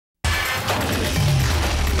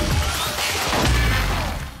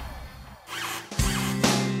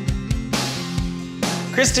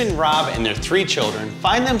Kristen, Rob, and their 3 children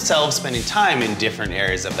find themselves spending time in different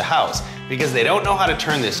areas of the house because they don't know how to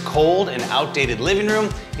turn this cold and outdated living room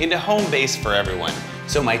into home base for everyone.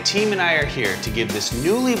 So my team and I are here to give this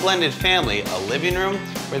newly blended family a living room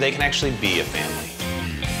where they can actually be a family.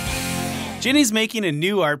 Ginny's making a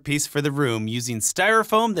new art piece for the room using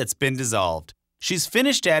styrofoam that's been dissolved. She's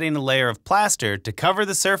finished adding a layer of plaster to cover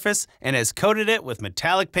the surface and has coated it with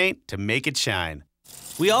metallic paint to make it shine.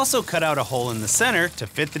 We also cut out a hole in the center to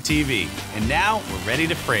fit the TV, and now we're ready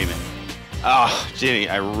to frame it. Oh, Ginny,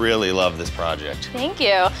 I really love this project. Thank you.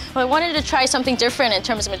 Well, I wanted to try something different in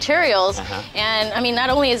terms of materials. And I mean, not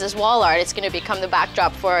only is this wall art, it's going to become the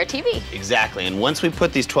backdrop for our TV. Exactly, and once we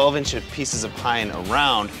put these 12-inch pieces of pine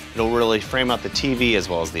around, it'll really frame out the TV as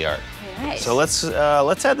well as the art. Nice. So let's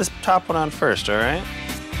add this top one on first, all right?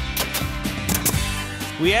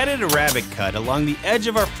 We added a rabbit cut along the edge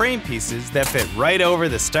of our frame pieces that fit right over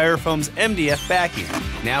the styrofoam's MDF backing.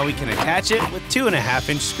 Now we can attach it with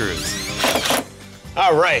 2.5-inch screws.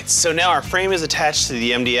 All right, so now our frame is attached to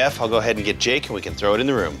the MDF. I'll go ahead and get Jake and we can throw it in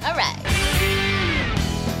the room. All right.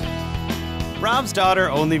 Rob's daughter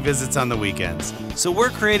only visits on the weekends, so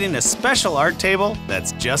we're creating a special art table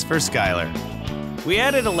that's just for Skylar. We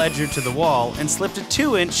added a ledger to the wall and slipped a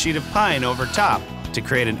 2-inch sheet of pine over top to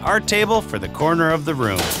create an art table for the corner of the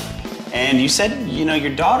room. And you said, you know,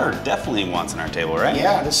 your daughter definitely wants an art table, right?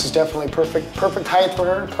 Yeah, this is definitely perfect height for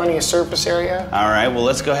her, plenty of surface area. All right, well,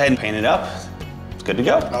 let's go ahead and paint it up. It's good to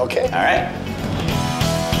go. Okay. All right.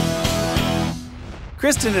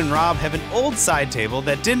 Kristen and Rob have an old side table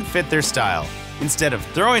that didn't fit their style. Instead of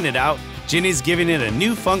throwing it out, Ginny's giving it a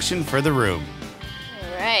new function for the room.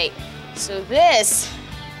 All right. So this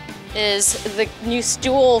is the new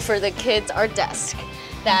stool for the kids' art desk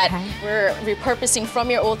that we're repurposing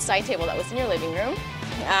from your old side table that was in your living room.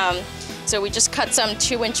 So we just cut some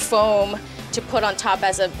 2-inch foam to put on top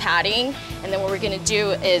as a padding, and then what we're gonna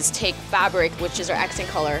do is take fabric, which is our accent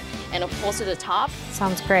color, and upholster the top.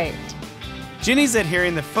 Sounds great. Ginny's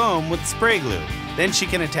adhering the foam with spray glue. Then she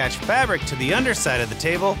can attach fabric to the underside of the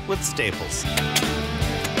table with staples.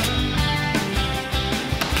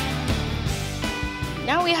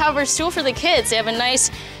 Now we have our stool for the kids. They have a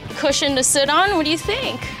nice cushion to sit on. What do you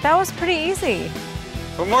think? That was pretty easy.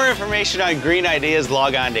 For more information on green ideas,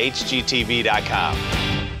 log on to hgtv.com.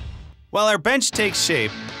 While our bench takes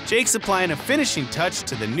shape, Jake's applying a finishing touch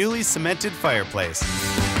to the newly cemented fireplace.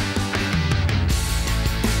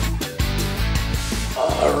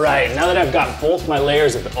 All right, now that I've got both my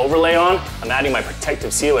layers of the overlay on, I'm adding my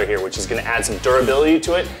protective sealer here, which is gonna add some durability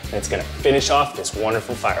to it, and it's gonna finish off this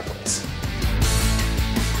wonderful fireplace.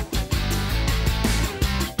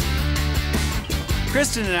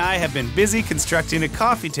 Kristen and I have been busy constructing a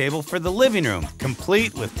coffee table for the living room,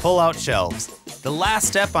 complete with pull-out shelves. The last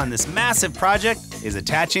step on this massive project is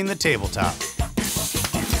attaching the tabletop.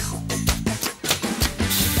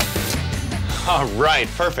 All right,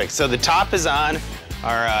 perfect. So the top is on,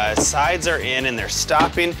 our sides are in and they're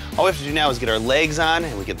stopping. All we have to do now is get our legs on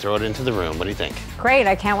and we can throw it into the room. What do you think? Great,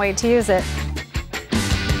 I can't wait to use it.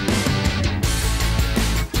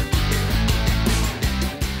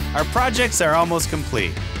 Our projects are almost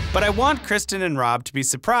complete, but I want Kristen and Rob to be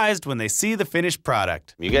surprised when they see the finished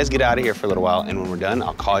product. You guys get out of here for a little while, and when we're done,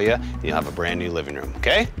 I'll call you, and you'll have a brand new living room,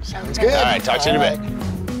 okay? Sounds good. All right, talk to you in a bit.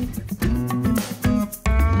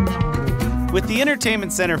 With the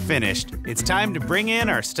entertainment center finished, it's time to bring in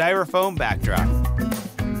our styrofoam backdrop.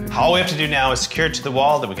 All we have to do now is secure it to the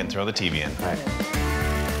wall, then we can throw the TV in. All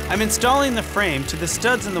right. I'm installing the frame to the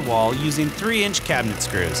studs in the wall using 3-inch cabinet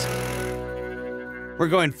screws. We're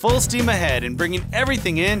going full steam ahead and bringing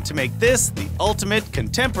everything in to make this the ultimate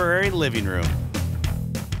contemporary living room.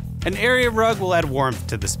 An area rug will add warmth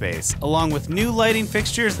to the space, along with new lighting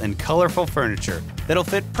fixtures and colorful furniture that'll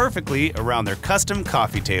fit perfectly around their custom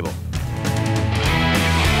coffee table.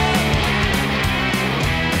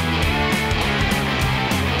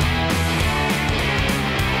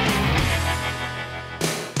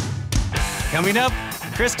 Coming up,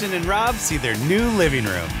 Kristen and Rob see their new living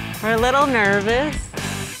room. We're a little nervous.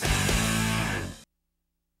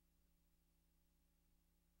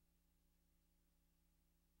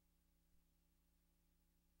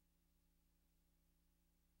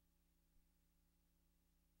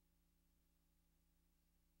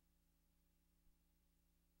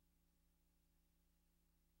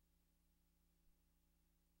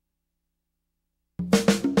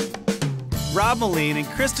 Rob Moline and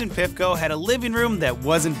Kristen Pifko had a living room that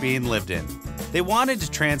wasn't being lived in. They wanted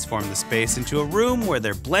to transform the space into a room where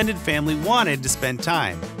their blended family wanted to spend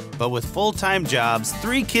time. But with full-time jobs,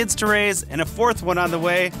 3 kids to raise, and a 4th one on the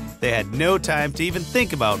way, they had no time to even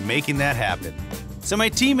think about making that happen. So my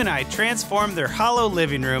team and I transformed their hollow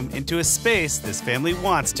living room into a space this family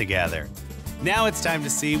wants to gather. Now it's time to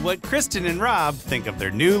see what Kristen and Rob think of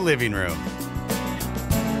their new living room.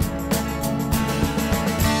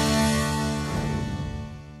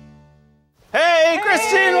 Hey,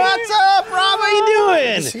 Kristen, what's up? Rob, how you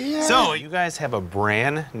doing? Yeah. So, you guys have a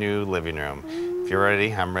brand new living room. If you're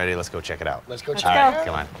ready, I'm ready. Let's go check it out. Let's go check All it right, out.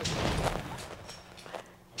 come on.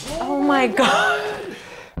 Oh my God.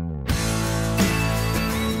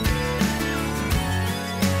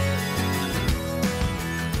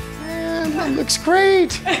 Man, that looks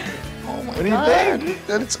great. Oh my God.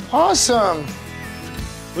 That's awesome.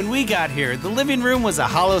 When we got here, the living room was a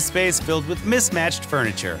hollow space filled with mismatched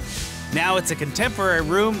furniture. Now it's a contemporary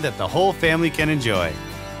room that the whole family can enjoy.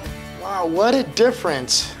 Wow, what a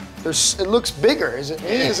difference. It looks bigger. Is it me?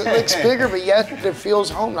 It looks bigger, but yet it feels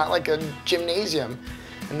home, not like a gymnasium.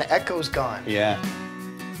 And the echo's gone. Yeah.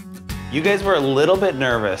 You guys were a little bit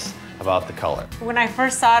nervous about the color. When I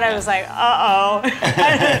first saw it, I was like, uh-oh.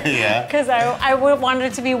 Yeah. Because I wanted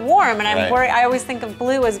it to be warm, and I'm Right. worried. I always think of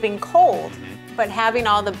blue as being cold. But having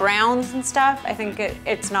all the browns and stuff, I think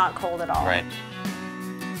it's not cold at all. Right.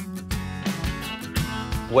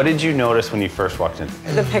 What did you notice when you first walked in?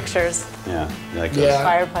 The pictures, Yeah. You like Yeah. those?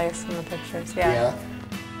 fireplace and the pictures, yeah.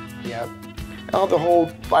 Yeah. Oh, the whole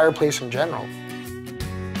fireplace in general.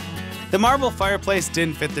 The marble fireplace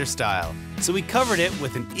didn't fit their style, so we covered it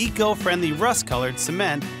with an eco-friendly rust-colored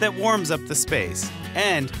cement that warms up the space,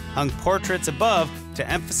 and hung portraits above to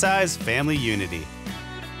emphasize family unity.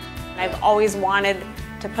 I've always wanted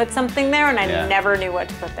to put something there, and I Yeah. never knew what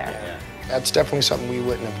to put there. That's definitely something we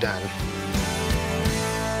wouldn't have done.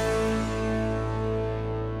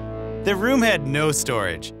 The room had no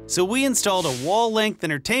storage, so we installed a wall-length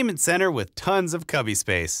entertainment center with tons of cubby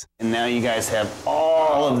space. And now you guys have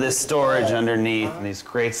all of this storage underneath and these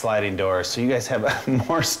great sliding doors. So you guys have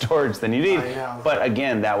more storage than you need. I know. But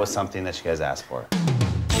again, that was something that you guys asked for.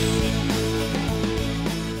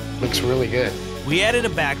 Looks really good. We added a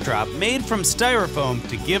backdrop made from styrofoam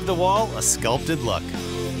to give the wall a sculpted look.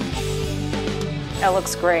 That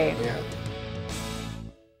looks great. Yeah.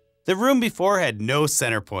 The room before had no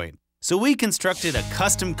center point, so we constructed a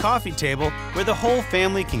custom coffee table where the whole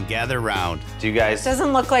family can gather round. Do you guys? It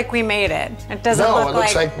doesn't look like we made it. It doesn't No, look it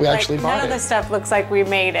looks like we actually bought none of it. the stuff looks like we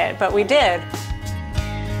made it, but we did.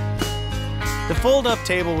 The fold-up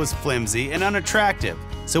table was flimsy and unattractive,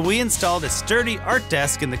 so we installed a sturdy art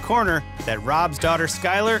desk in the corner that Rob's daughter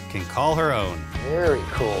Skylar can call her own. Very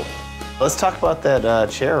cool. Let's talk about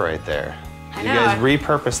that chair right there. I You know. guys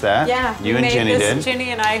repurposed that. Yeah, You we and made Jenny this, did. Ginny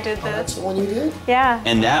and I did That's this. the one you did? Yeah.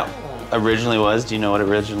 And that originally was, do you know what it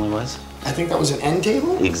originally was? I think that was an end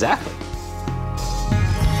table? Exactly.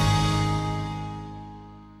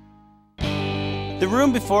 The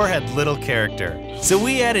room before had little character, so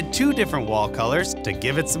we added 2 different wall colors to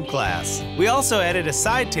give it some class. We also added a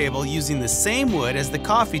side table using the same wood as the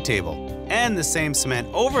coffee table, and the same cement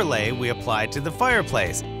overlay we applied to the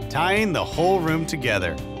fireplace, tying the whole room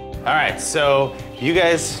together. All right, so you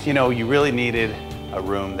guys, you know, you really needed a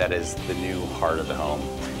room that is the new heart of the home.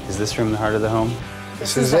 Is this room the heart of the home?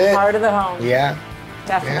 This This is is the it. heart of the home. Yeah.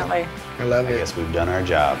 Definitely. I love I it. guess we've done our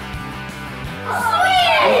job.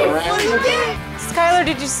 Skylar,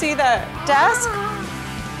 did you see the desk?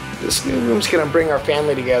 This new room's gonna bring our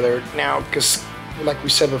family together now, because like we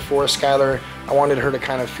said before, Skylar, I wanted her to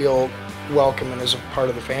kind of feel welcome and as a part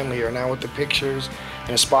of the family here. Now with the pictures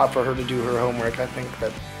and a spot for her to do her homework, I think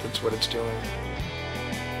that's what it's doing.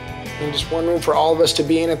 And just one room for all of us to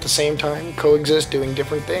be in at the same time, coexist, doing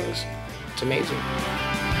different things. It's amazing.